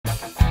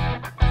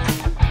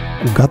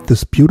got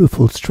this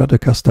beautiful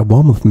Stratocaster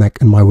warm-up neck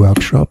in my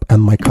workshop,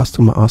 and my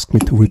customer asked me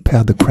to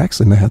repair the cracks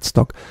in the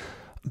headstock.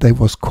 They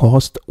was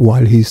caused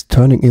while he's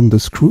turning in the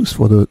screws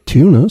for the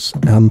tuners,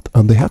 and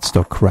the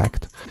headstock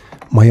cracked.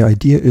 My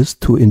idea is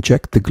to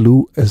inject the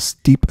glue as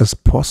deep as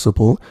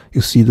possible.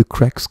 You see the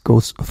cracks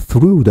goes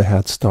through the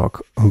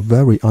headstock,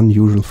 very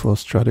unusual for a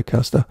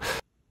Stratocaster.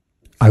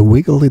 I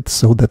wiggle it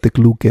so that the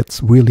glue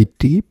gets really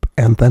deep,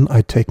 and then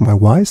I take my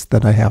vise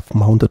that I have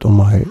mounted on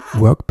my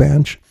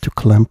workbench to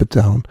clamp it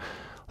down.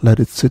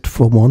 Let it sit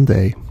for 1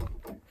 day.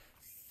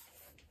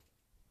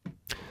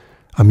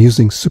 I'm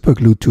using super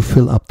glue to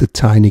fill up the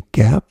tiny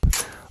gap.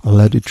 I'll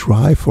let it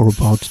dry for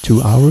about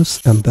 2 hours,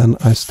 and then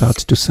I start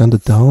to sand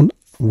it down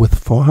with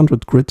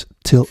 400 grit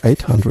till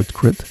 800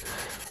 grit.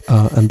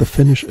 And the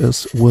finish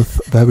is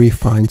with very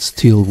fine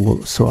steel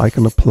wool, so I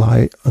can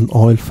apply an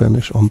oil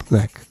finish on the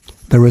neck.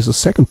 There is a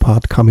second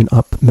part coming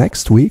up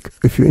next week.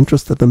 If you're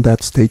interested in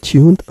that, stay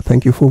tuned.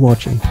 Thank you for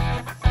watching.